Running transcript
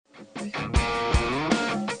Welcome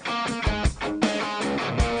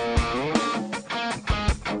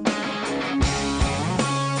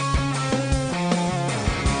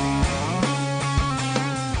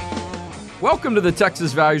to the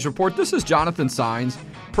Texas Values Report. This is Jonathan Saenz,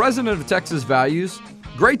 president of Texas Values.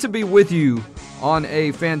 Great to be with you on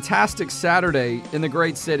a fantastic Saturday in the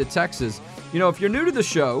great state of Texas. You know, if you're new to the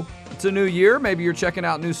show, it's a new year. Maybe you're checking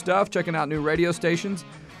out new stuff, checking out new radio stations.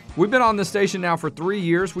 We've been on this station now for 3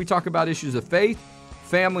 years. We talk about issues of faith,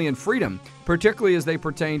 family, and freedom, particularly as they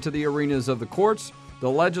pertain to the arenas of the courts,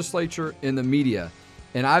 the legislature, and the media.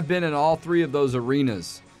 And I've been in all three of those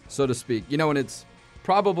arenas, so to speak. You know, and it's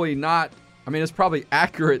probably not, it's probably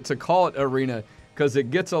accurate to call it arena because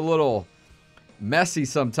it gets a little messy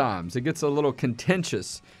sometimes. It gets a little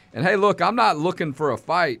contentious. And hey, look, I'm not looking for a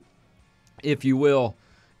fight, if you will,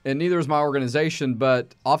 and neither is my organization,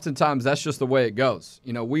 but oftentimes that's just the way it goes.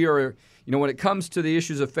 You know, when it comes to the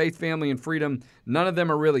issues of faith, family, and freedom, none of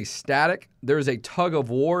them are really static. There's a tug of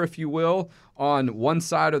war, if you will, on one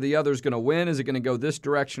side or the other is going to win. Is it going to go this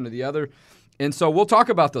direction or the other? And so we'll talk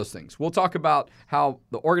about those things. We'll talk about how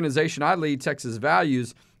the organization I lead, Texas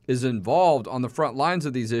Values, is involved on the front lines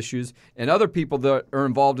of these issues and other people that are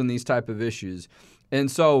involved in these type of issues. And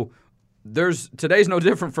so today's no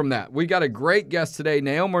different from that. We got a great guest today.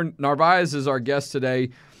 Naomi Narvaez is our guest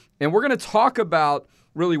today. And we're going to talk about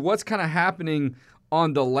really what's kind of happening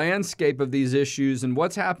on the landscape of these issues and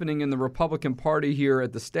what's happening in the Republican Party here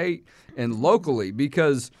at the state and locally,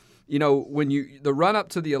 because you know, the run up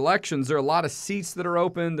to the elections, there are a lot of seats that are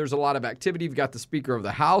open. There's a lot of activity. You've got the Speaker of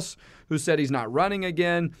the House who said he's not running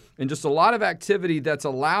again, and just a lot of activity that's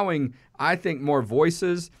allowing, I think, more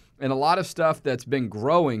voices and a lot of stuff that's been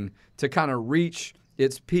growing to kind of reach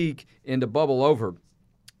its peak and to bubble over.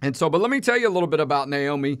 And so, but let me tell you a little bit about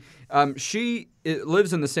Naomi. She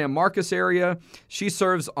lives in the San Marcos area. She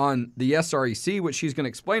serves on the SREC, which she's going to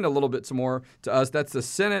explain a little bit some more to us. That's the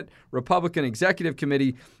Senate Republican Executive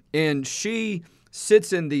Committee. And she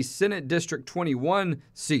sits in the Senate District 21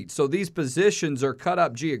 seat. So these positions are cut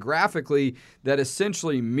up geographically that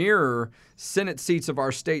essentially mirror Senate seats of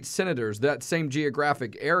our state senators, that same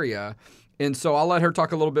geographic area. And so I'll let her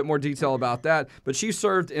talk a little bit more detail about that. But she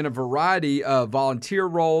served in a variety of volunteer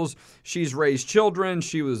roles. She's raised children.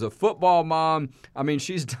 She was a football mom.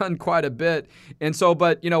 She's done quite a bit. And so,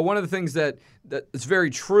 but, one of the things that is very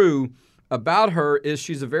true about her is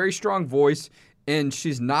she's a very strong voice, and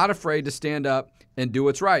she's not afraid to stand up and do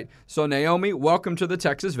what's right. So, Naomi, welcome to the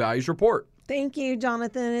Texas Values Report. Thank you,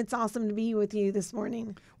 Jonathan. It's awesome to be with you this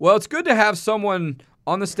morning. Well, it's good to have someone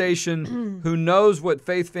on the station who knows what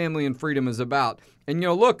faith, family, and freedom is about. And,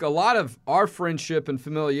 look, a lot of our friendship and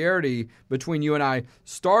familiarity between you and I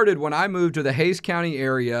started when I moved to the Hays County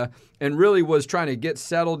area and really was trying to get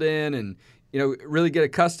settled in and, really get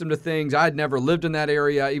accustomed to things. I'd never lived in that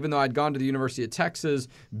area, even though I'd gone to the University of Texas.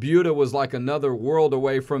 Buda was like another world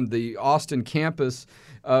away from the Austin campus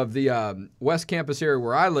of the West Campus area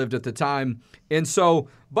where I lived at the time. And so,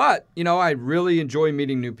 but, I really enjoy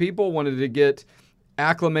meeting new people, wanted to get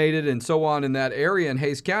acclimated and so on in that area in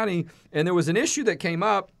Hays County. And there was an issue that came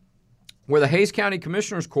up where the Hays County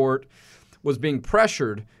Commissioner's Court was being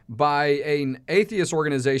pressured by an atheist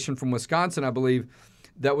organization from Wisconsin, I believe,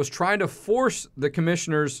 that was trying to force the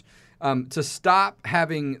commissioners to stop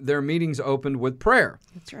having their meetings opened with prayer.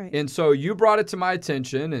 That's right. And so you brought it to my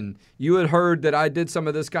attention, and you had heard that I did some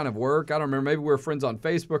of this kind of work. I don't remember, maybe we were friends on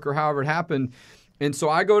Facebook or however it happened. And so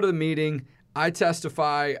I go to the meeting, I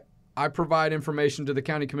testify, I provide information to the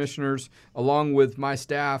county commissioners along with my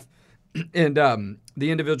staff and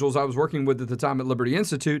the individuals I was working with at the time at Liberty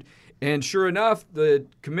Institute. And sure enough, the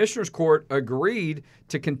commissioners court agreed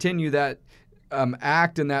to continue that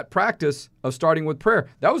act and that practice of starting with prayer.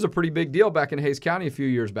 That was a pretty big deal back in Hays County a few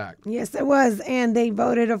years back. Yes, it was. And they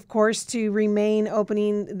voted, of course, to remain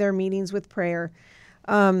opening their meetings with prayer.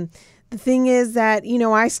 The thing is that,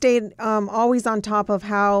 I stayed always on top of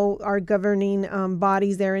how our governing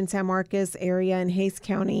bodies there in San Marcos area and Hays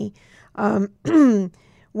County,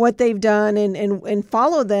 what they've done and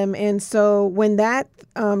follow them. And so when that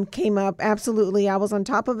came up, absolutely, I was on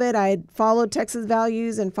top of it. I had followed Texas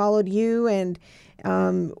Values and followed you and,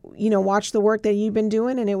 watched the work that you've been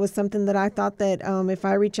doing. And it was something that I thought that if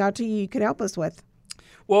I reach out to you, you could help us with.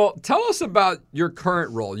 Well, tell us about your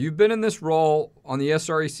current role. You've been in this role on the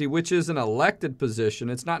SREC, which is an elected position.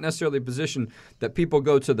 It's not necessarily a position that people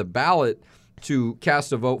go to the ballot to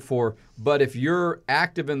cast a vote for. But if you're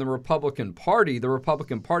active in the Republican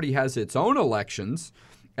Party has its own elections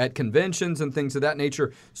at conventions and things of that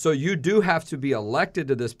nature. So you do have to be elected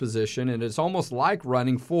to this position, and it's almost like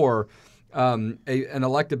running for an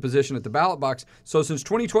elected position at the ballot box. So since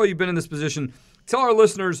 2012, you've been in this position. Tell our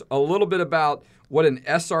listeners a little bit about what an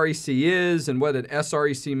SREC is and what an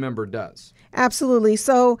SREC member does. Absolutely.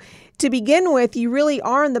 So to begin with, you really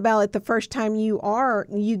are on the ballot the first time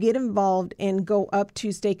you get involved and go up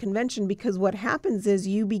to state convention, because what happens is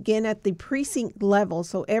you begin at the precinct level.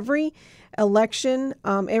 So every election,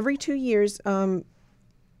 every 2 years,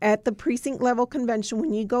 at the precinct level convention,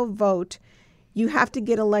 when you go vote, you have to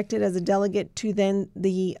get elected as a delegate to then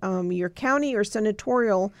the your county or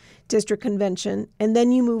senatorial district convention, and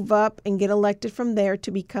then you move up and get elected from there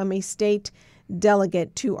to become a state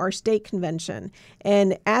delegate to our state convention.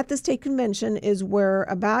 And at the state convention is where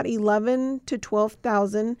about 11 to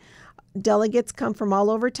 12,000 delegates come from all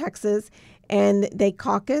over Texas, and they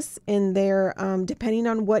caucus in their, depending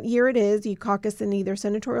on what year it is, you caucus in either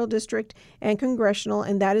senatorial district and congressional,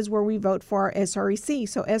 and that is where we vote for our SREC.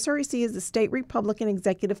 So SREC is the State Republican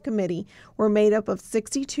Executive Committee. We're made up of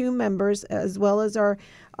 62 members, as well as our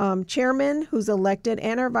chairman, who's elected,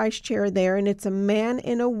 and our vice chair there, and it's a man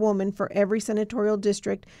and a woman for every senatorial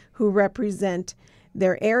district who represent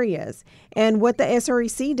their areas. And what the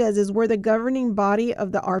SREC does is we're the governing body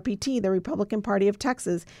of the RPT, the Republican Party of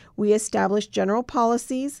Texas. We establish general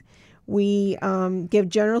policies. We give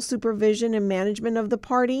general supervision and management of the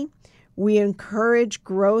party. We encourage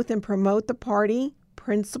growth and promote the party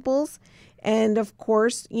principles. And of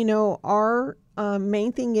course, our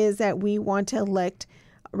main thing is that we want to elect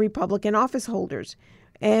Republican office holders.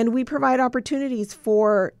 And we provide opportunities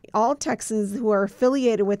for all Texans who are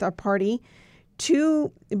affiliated with our party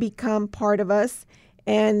to become part of us,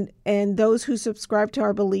 and those who subscribe to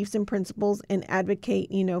our beliefs and principles and advocate,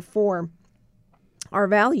 for our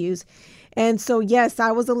values. And so, yes,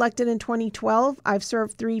 I was elected in 2012. I've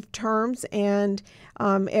served 3 terms, and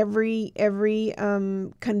every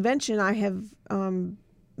convention I have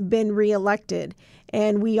been reelected.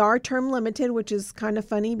 And we are term limited, which is kind of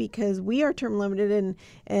funny because we are term limited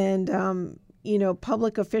and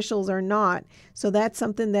public officials are not. So that's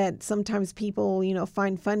something that sometimes people,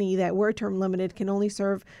 find funny, that we're term limited, can only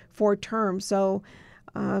serve 4 terms. So,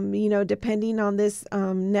 depending on this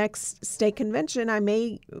next state convention, I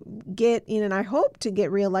may get in, and I hope to get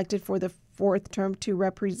reelected for the 4th term to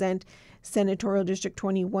represent Senatorial District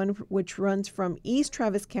 21, which runs from East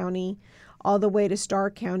Travis County all the way to Starr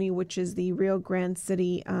County, which is the Rio Grande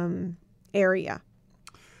City area.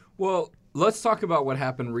 Well, let's talk about what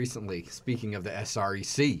happened recently, speaking of the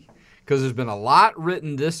SREC, because there's been a lot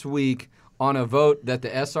written this week on a vote that the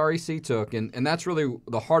SREC took, and that's really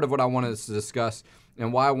the heart of what I wanted to discuss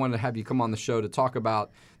and why I wanted to have you come on the show to talk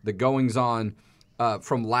about the goings-on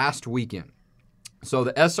from last weekend. So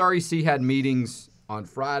the SREC had meetings on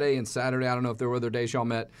Friday and Saturday. I don't know if there were other days y'all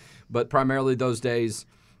met, but primarily those days.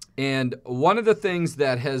 And one of the things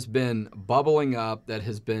that has been bubbling up,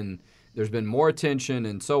 there's been more attention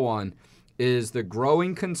and so on, is the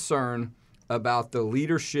growing concern about the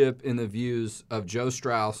leadership and the views of Joe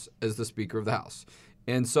Straus as the Speaker of the House.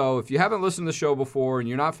 And so if you haven't listened to the show before and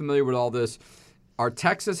you're not familiar with all this, our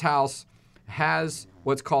Texas House has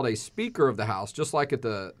what's called a Speaker of the House, just like at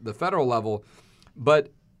the federal level, but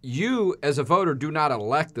you as a voter do not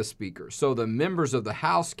elect the Speaker. So the members of the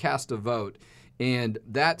House cast a vote, and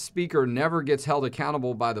that Speaker never gets held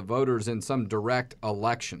accountable by the voters in some direct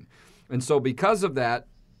election. And so because of that,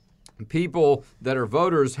 people that are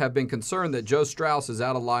voters have been concerned that Joe Straus is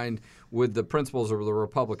out of line with the principles of the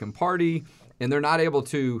Republican Party, and they're not able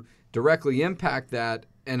to directly impact that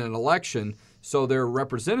in an election. So their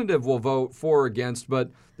representative will vote for or against, but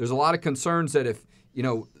there's a lot of concerns that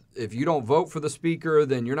if you don't vote for the Speaker,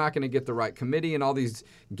 then you're not going to get the right committee and all these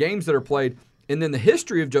games that are played. And then the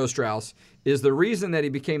history of Joe Straus is the reason that he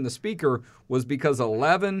became the Speaker was because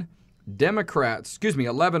 11 Republicans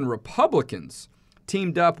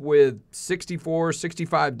teamed up with 64,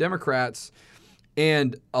 65 Democrats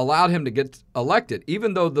and allowed him to get elected.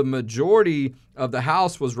 Even though the majority of the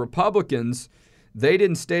House was Republicans, they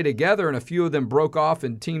didn't stay together, and a few of them broke off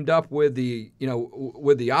and teamed up with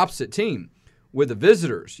the opposite team, with the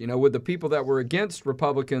visitors, with the people that were against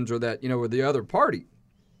Republicans or that, were the other party.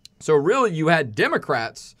 So really you had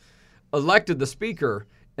Democrats elected the Speaker,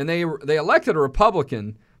 and they elected a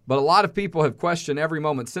Republican, but a lot of people have questioned every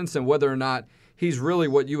moment since then whether or not he's really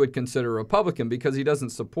what you would consider a Republican, because he doesn't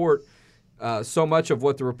support so much of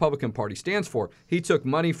what the Republican Party stands for. He took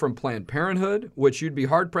money from Planned Parenthood, which you'd be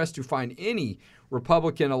hard-pressed to find any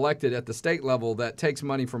Republican elected at the state level that takes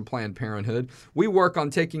money from Planned Parenthood. We work on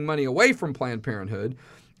taking money away from Planned Parenthood.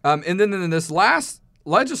 And then in this last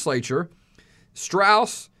legislature,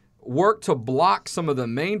 Straus worked to block some of the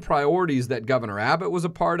main priorities that Governor Abbott was a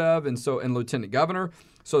part of and Lieutenant Governor.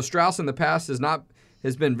 So Strauss in the past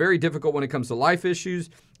has been very difficult when it comes to life issues.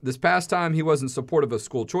 This past time, he wasn't supportive of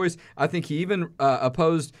school choice. I think he even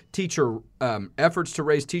opposed teacher efforts to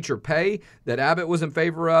raise teacher pay that Abbott was in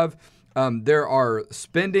favor of. There are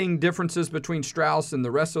spending differences between Strauss and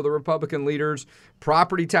the rest of the Republican leaders,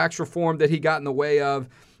 property tax reform that he got in the way of,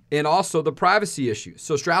 and also the privacy issues.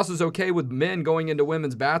 So Strauss is okay with men going into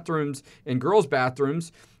women's bathrooms and girls'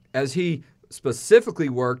 bathrooms, as he specifically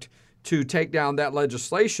worked to take down that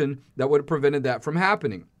legislation that would have prevented that from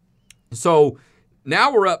happening. So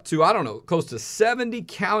now we're up to, close to 70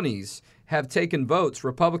 counties have taken votes.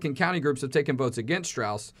 Republican county groups have taken votes against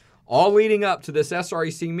Strauss, all leading up to this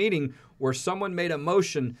SREC meeting where someone made a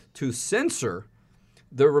motion to censor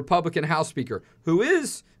the Republican House Speaker, who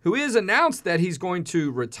is announced that he's going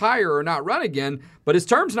to retire or not run again, but his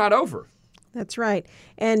term's not over. That's right.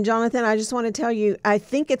 And Jonathan, I just want to tell you, I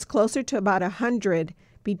think it's closer to about 100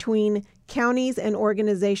 between counties and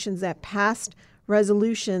organizations that passed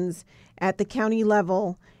resolutions at the county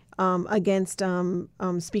level against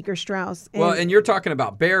Speaker Strauss. And you're talking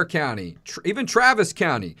about Bexar County, even Travis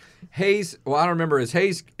County, Hays. Well, I don't remember.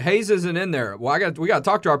 Hays isn't in there. Well, we got to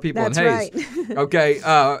talk to our people in Hays. That's right. Okay,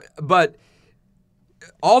 but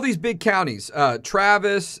all these big counties,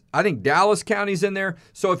 Travis, I think Dallas County's in there.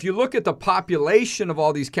 So if you look at the population of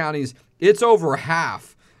all these counties, it's over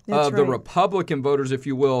half of the Republican voters, if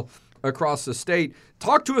you will, across the state.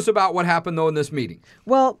 Talk to us about what happened, though, in this meeting.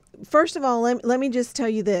 Well, first of all, let me just tell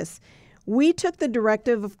you this. We took the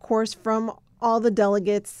directive, of course, from all the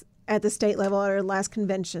delegates at the state level at our last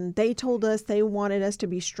convention. They told us they wanted us to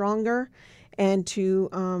be stronger and to,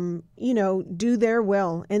 do their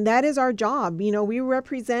will. And that is our job. We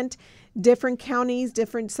represent different counties,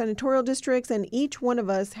 different senatorial districts, and each one of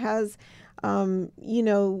us has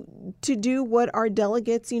to do what our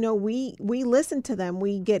delegates, we listen to them.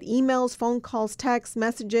 We get emails, phone calls, texts,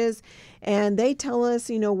 messages, and they tell us,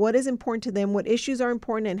 what is important to them, what issues are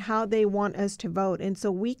important, and how they want us to vote. And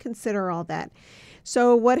so we consider all that.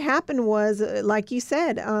 So what happened was, like you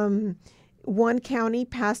said, one county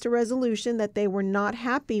passed a resolution that they were not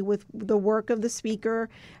happy with the work of the speaker,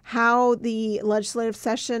 how the legislative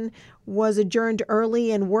session was adjourned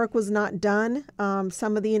early and work was not done.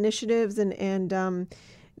 Some of the initiatives and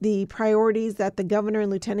the priorities that the governor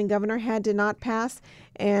and lieutenant governor had did not pass.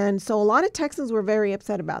 And so a lot of Texans were very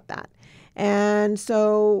upset about that. And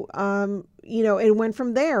so, it went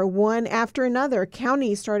from there. One after another,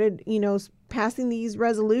 counties started, passing these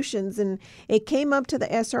resolutions, and it came up to the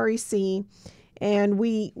SREC, and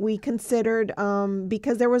we considered,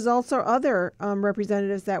 because there was also other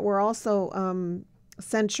representatives that were also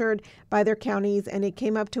censured by their counties, and it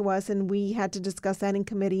came up to us, and we had to discuss that in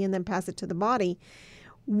committee and then pass it to the body.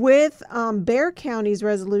 With Bexar County's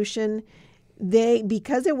resolution,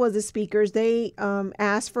 because it was the speakers, they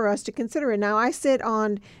asked for us to consider it. Now, I sit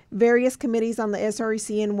on various committees on the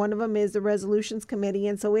SREC, and one of them is the Resolutions Committee,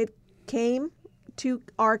 and so it came to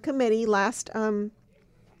our committee last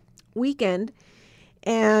weekend,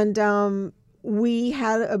 and we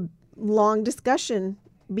had a long discussion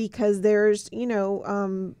because there's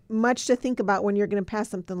much to think about when you're going to pass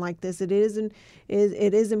something like this. It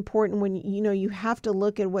is important when you have to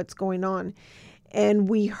look at what's going on. And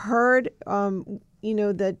we heard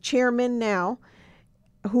the chairman now,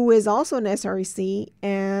 who is also an SREC,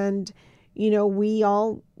 and we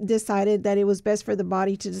all decided that it was best for the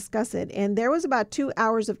body to discuss it. And there was about 2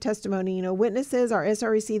 hours of testimony, witnesses, our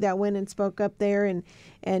SREC that went and spoke up there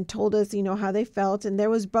and told us, how they felt. And there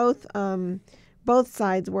was both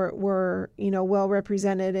sides were well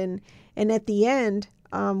represented. And at the end,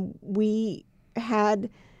 we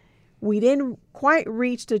didn't quite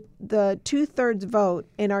reach the 2/3 vote,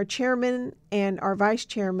 and our chairman and our vice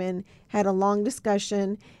chairman had a long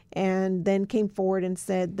discussion and then came forward and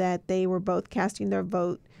said that they were both casting their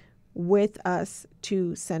vote with us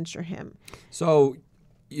to censure him. So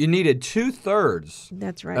you needed 2/3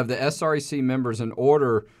 That's right. of the SREC members in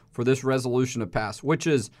order for this resolution to pass, which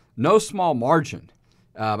is no small margin.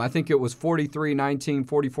 I think it was 43-19,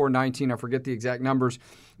 44-19. I forget the exact numbers.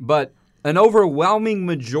 But an overwhelming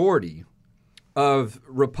majority of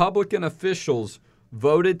Republican officials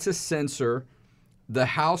voted to censor the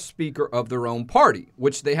House Speaker of their own party,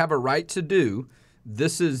 which they have a right to do.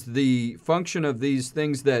 This is the function of these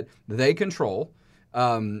things that they control,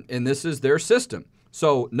 and this is their system.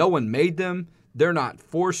 So no one made them. They're not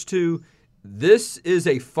forced to. This is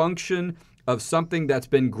a function of something that's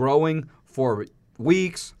been growing for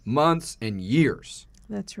weeks, months, and years.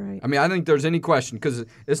 That's right. I mean, I don't think there's any question, because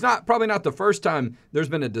it's probably not the first time there's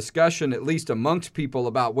been a discussion, at least amongst people,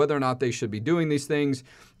 about whether or not they should be doing these things.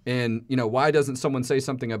 And, why doesn't someone say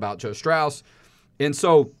something about Joe Strauss? And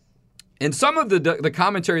so in some of the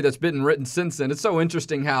commentary that's been written since then, it's so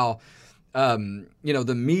interesting how,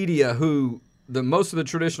 the media most of the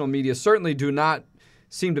traditional media certainly do not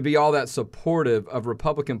seem to be all that supportive of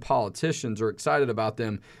Republican politicians or excited about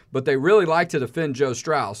them, but they really like to defend Joe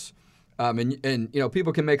Straus. And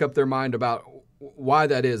people can make up their mind about why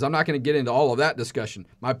that is. I'm not going to get into all of that discussion.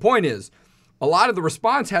 My point is, a lot of the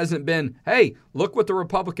response hasn't been, hey, look what the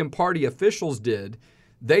Republican Party officials did.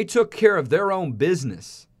 They took care of their own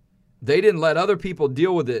business. They didn't let other people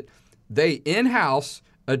deal with it. They in-house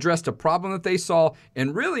addressed a problem that they saw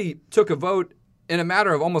and really took a vote in a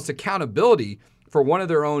matter of almost accountability for one of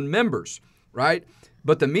their own members, right?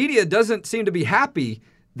 But the media doesn't seem to be happy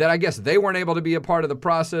that I guess they weren't able to be a part of the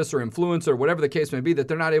process or influence or whatever the case may be, that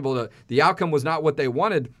they're not able to, the outcome was not what they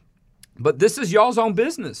wanted. But this is y'all's own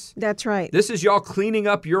business. That's right. This is y'all cleaning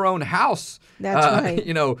up your own house. That's right.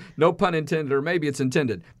 No pun intended, or maybe it's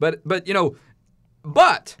intended. But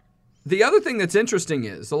the other thing that's interesting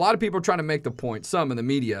is a lot of people are trying to make the point, some in the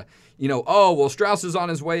media, Straus is on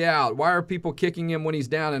his way out. Why are people kicking him when he's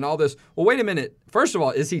down and all this? Well, wait a minute. First of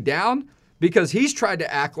all, is he down? Because he's tried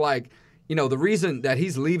to act like, the reason that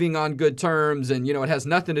he's leaving on good terms and, it has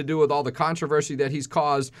nothing to do with all the controversy that he's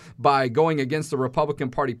caused by going against the Republican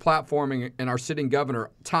Party platform and our sitting governor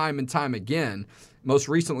time and time again, most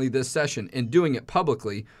recently this session, and doing it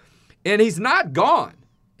publicly. And he's not gone.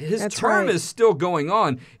 His term is still going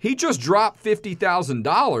on. He just dropped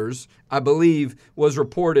 $50,000, I believe, was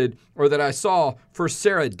reported or that I saw for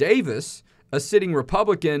Sarah Davis, a sitting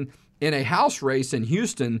Republican in a House race in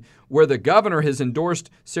Houston where the governor has endorsed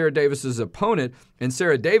Sarah Davis's opponent. And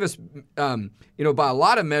Sarah Davis, by a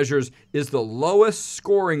lot of measures, is the lowest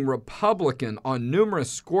scoring Republican on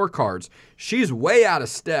numerous scorecards. She's way out of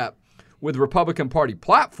step with the Republican Party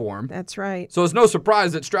platform. That's right. So it's no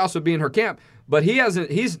surprise that Straus would be in her camp. But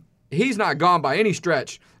he's not gone by any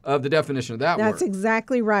stretch of the definition of that word. That's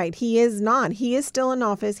exactly right. He is not. He is still in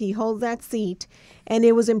office. He holds that seat. And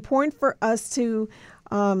it was important for us to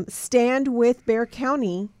stand with Bexar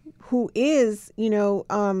County, who is,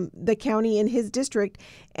 the county in his district,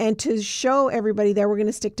 and to show everybody that we're going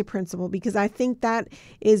to stick to principle, because I think that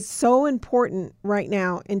is so important right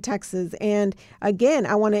now in Texas. And again,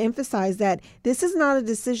 I want to emphasize that this is not a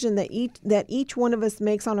decision that each one of us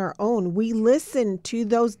makes on our own. We listen to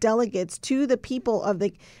those delegates, to the people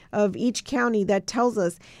of each county that tells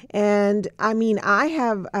us. And I mean, I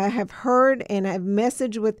have heard and I've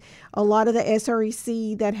messaged with a lot of the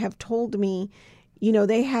SREC that have told me,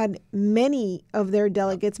 they had many of their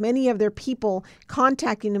delegates, many of their people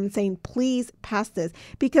contacting them saying, please pass this.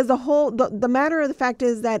 Because the matter of the fact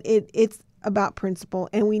is that it's about principle,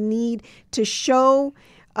 and we need to show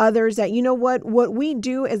others that, what we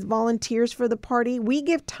do as volunteers for the party, we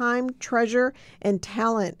give time, treasure, and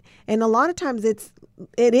talent. And a lot of times it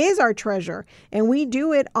is our treasure, and we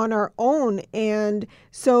do it on our own. And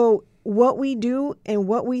so what we do and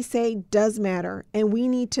what we say does matter. And we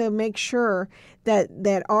need to make sure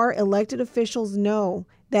that our elected officials know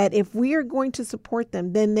that if we are going to support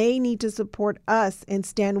them, then they need to support us and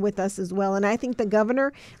stand with us as well. And I think the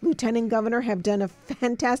governor, lieutenant governor, have done a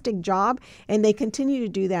fantastic job, and they continue to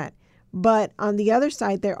do that. But on the other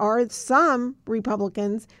side, there are some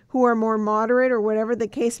Republicans who are more moderate or whatever the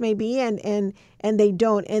case may be, and they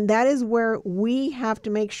don't. And that is where we have to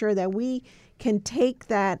make sure that we can take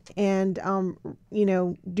that and,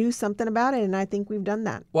 do something about it. And I think we've done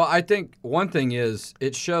that. Well, I think one thing is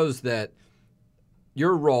it shows that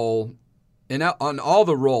your role and on all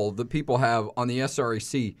the role that people have on the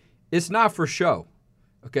SREC, it's not for show.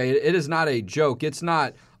 Okay. It is not a joke. It's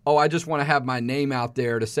not, I just want to have my name out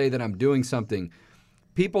there to say that I'm doing something.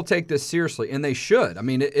 People take this seriously, and they should. I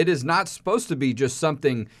mean, it is not supposed to be just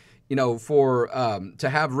something, for to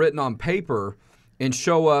have written on paper and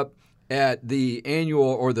show up at the annual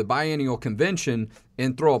or the biennial convention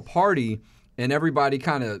and throw a party and everybody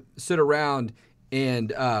kind of sit around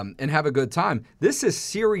and have a good time. This is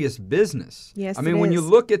serious business. Yes, I mean, when you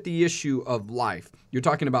look at the issue of life, you're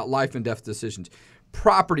talking about life and death decisions,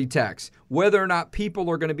 property tax, whether or not people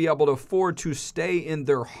are going to be able to afford to stay in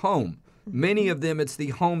their home. Many of them, it's the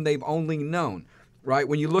home they've only known, right?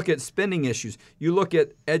 When you look at spending issues, you look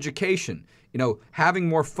at education, having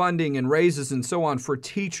more funding and raises and so on for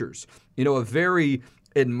teachers, a very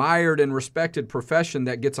admired and respected profession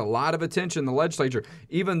that gets a lot of attention in the legislature,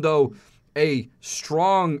 even though a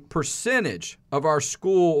strong percentage of our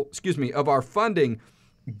of our funding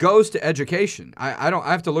goes to education. I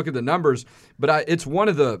have to look at the numbers, but it's one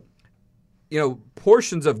of the,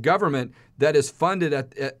 portions of government that is funded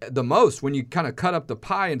at the most when you kind of cut up the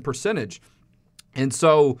pie in percentage. And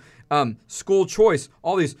so school choice,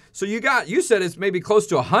 all these. So you said it's maybe close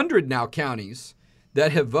to 100 now counties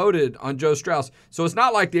that have voted on Joe Straus. So it's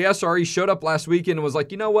not like the SRE showed up last weekend and was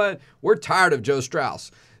like, you know what, we're tired of Joe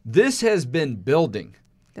Straus. This has been building.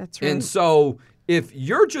 That's right. And so if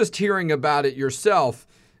you're just hearing about it yourself,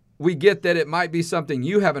 we get that it might be something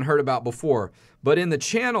you haven't heard about before. But in the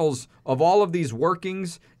channels of all of these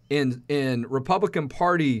workings in Republican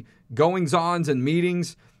Party goings-ons and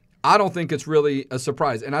meetings, I don't think it's really a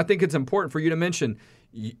surprise. And I think it's important for you to mention,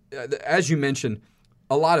 as you mentioned,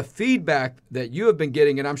 a lot of feedback that you have been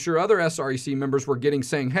getting, and I'm sure other SREC members were getting,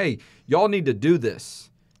 saying, hey, y'all need to do this.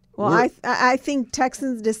 Well, I think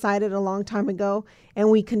Texans decided a long time ago,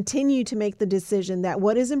 and we continue to make the decision that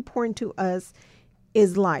what is important to us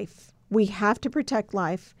is life. We have to protect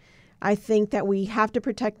life. I think that we have to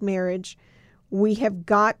protect marriage. We have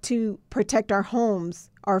got to protect our homes,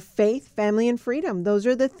 our faith, family, and freedom. Those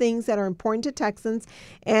are the things that are important to Texans.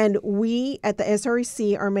 And we at the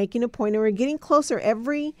SREC are making a point, and we're getting closer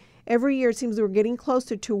every year. It seems we're getting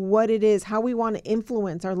closer to what it is, how we want to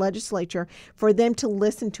influence our legislature for them to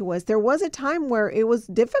listen to us. There was a time where it was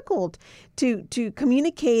difficult to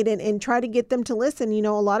communicate and try to get them to listen. You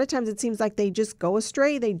know, a lot of times it seems like they just go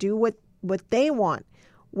astray. They do what they want.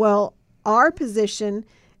 Well, our position,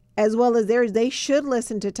 as well as theirs, they should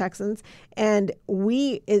listen to Texans. And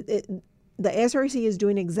the SREC is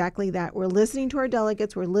doing exactly that. We're listening to our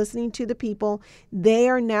delegates. We're listening to the people. They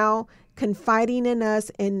are now confiding in us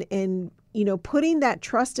and putting that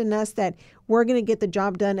trust in us that we're going to get the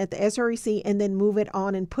job done at the SREC and then move it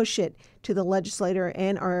on and push it to the legislator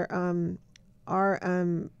and our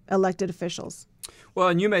elected officials. Well,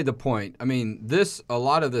 and you made the point. I mean, a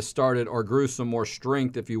lot of this started or grew some more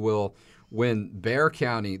strength, if you will, when Bexar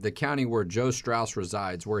County, the county where Joe Straus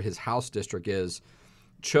resides, where his House district is,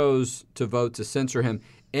 chose to vote to censor him.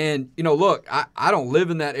 And, look, I don't live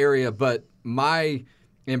in that area, but my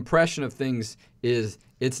impression of things is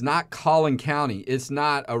it's not Collin County. It's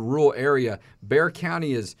not a rural area. Bexar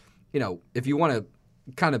County is, if you want to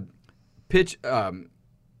kind of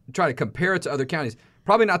try to compare it to other counties,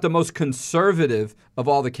 probably not the most conservative of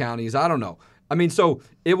all the counties. I don't know. I mean, so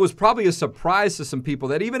it was probably a surprise to some people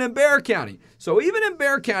that even in Bexar County,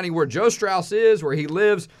 where Joe Straus is, where he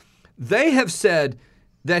lives, they have said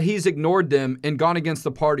that he's ignored them and gone against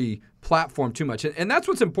the party platform too much. And that's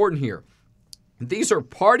what's important here. These are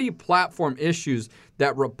party platform issues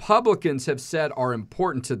that Republicans have said are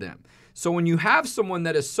important to them. So when you have someone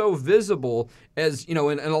that is so visible as, in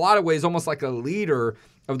a lot of ways, almost like a leader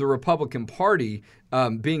of the Republican Party,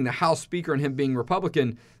 being the House Speaker and him being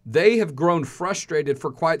Republican, they have grown frustrated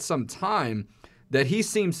for quite some time that he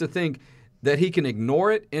seems to think that he can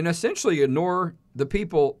ignore it and essentially ignore the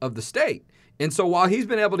people of the state. And so while he's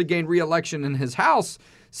been able to gain re-election in his House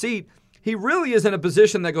seat, he really is in a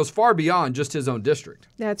position that goes far beyond just his own district.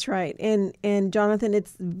 That's right. And Jonathan,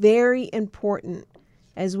 it's very important,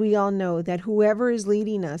 as we all know, that whoever is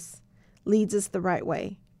leading us leads us the right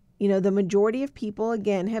way. The majority of people,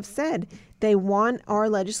 again, have said they want our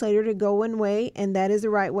legislator to go one way, and that is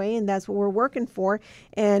the right way, and that's what we're working for.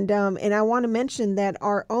 And I want to mention that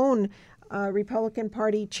our own Republican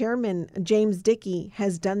Party chairman, James Dickey,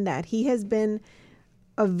 has done that. He has been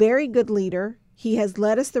a very good leader. He has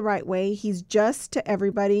led us the right way. He's just to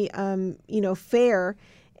everybody, fair.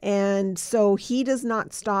 And so he does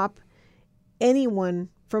not stop anyone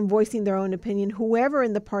from voicing their own opinion, whoever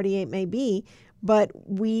in the party it may be. But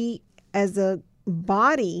we, as a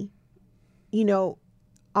body,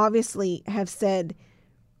 obviously have said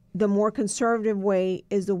the more conservative way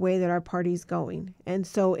is the way that our party's going. And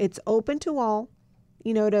so it's open to all,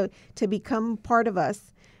 to become part of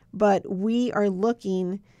us. But we are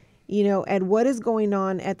looking, at what is going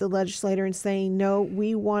on at the legislature and saying, no,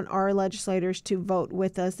 we want our legislators to vote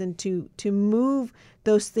with us and to move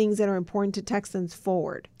those things that are important to Texans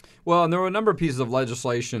forward. Well, and there were a number of pieces of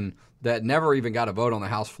legislation that never even got a vote on the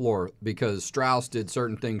House floor because Straus did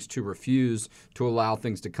certain things to refuse to allow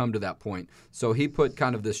things to come to that point. So he put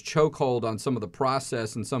kind of this chokehold on some of the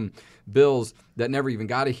process and some bills that never even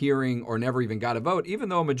got a hearing or never even got a vote, even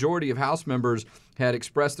though a majority of House members had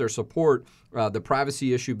expressed their support, the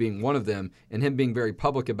privacy issue being one of them, and him being very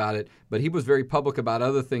public about it. But he was very public about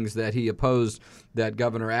other things that he opposed that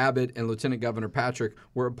Governor Abbott and Lieutenant Governor Patrick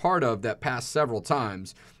were a part of that passed several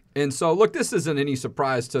times. And so, look, this isn't any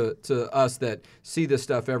surprise to us that see this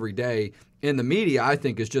stuff every day. And the media, I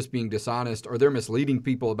think, is just being dishonest, or they're misleading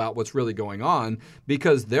people about what's really going on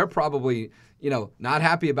because they're probably, not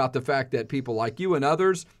happy about the fact that people like you and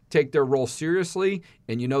others take their role seriously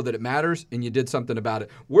and you know that it matters and you did something about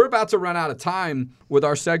it. We're about to run out of time with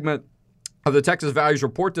our segment of the Texas Values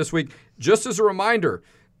Report this week. Just as a reminder,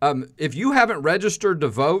 If you haven't registered to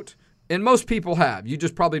vote, and most people have, you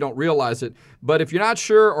just probably don't realize it. But if you're not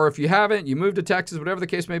sure, or if you haven't, you moved to Texas, whatever the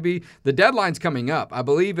case may be, the deadline's coming up. I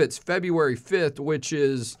believe it's February 5th, which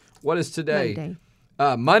is, what is today?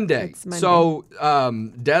 Monday. It's Monday. So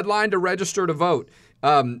deadline to register to vote.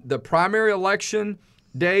 The primary election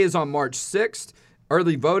day is on March 6th.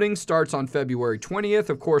 Early voting starts on February 20th.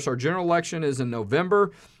 Of course, our general election is in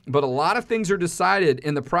November, but a lot of things are decided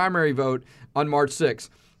in the primary vote on March 6th.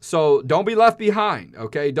 So don't be left behind,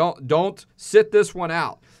 okay? Don't sit this one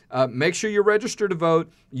out. Make sure you're registered to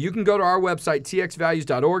vote. You can go to our website,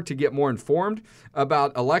 txvalues.org, to get more informed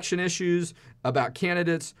about election issues, about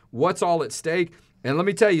candidates, what's all at stake. And let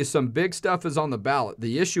me tell you, some big stuff is on the ballot.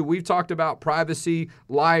 The issue we've talked about, privacy,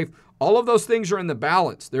 life, all of those things are in the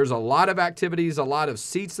balance. There's a lot of activities, a lot of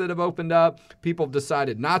seats that have opened up. People have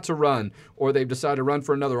decided not to run, or they've decided to run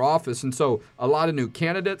for another office. And so a lot of new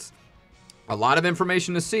candidates, a lot of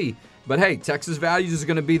information to see. But hey, Texas Values is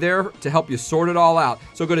going to be there to help you sort it all out.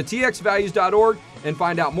 So go to txvalues.org and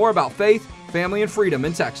find out more about faith, family, and freedom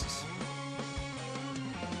in Texas.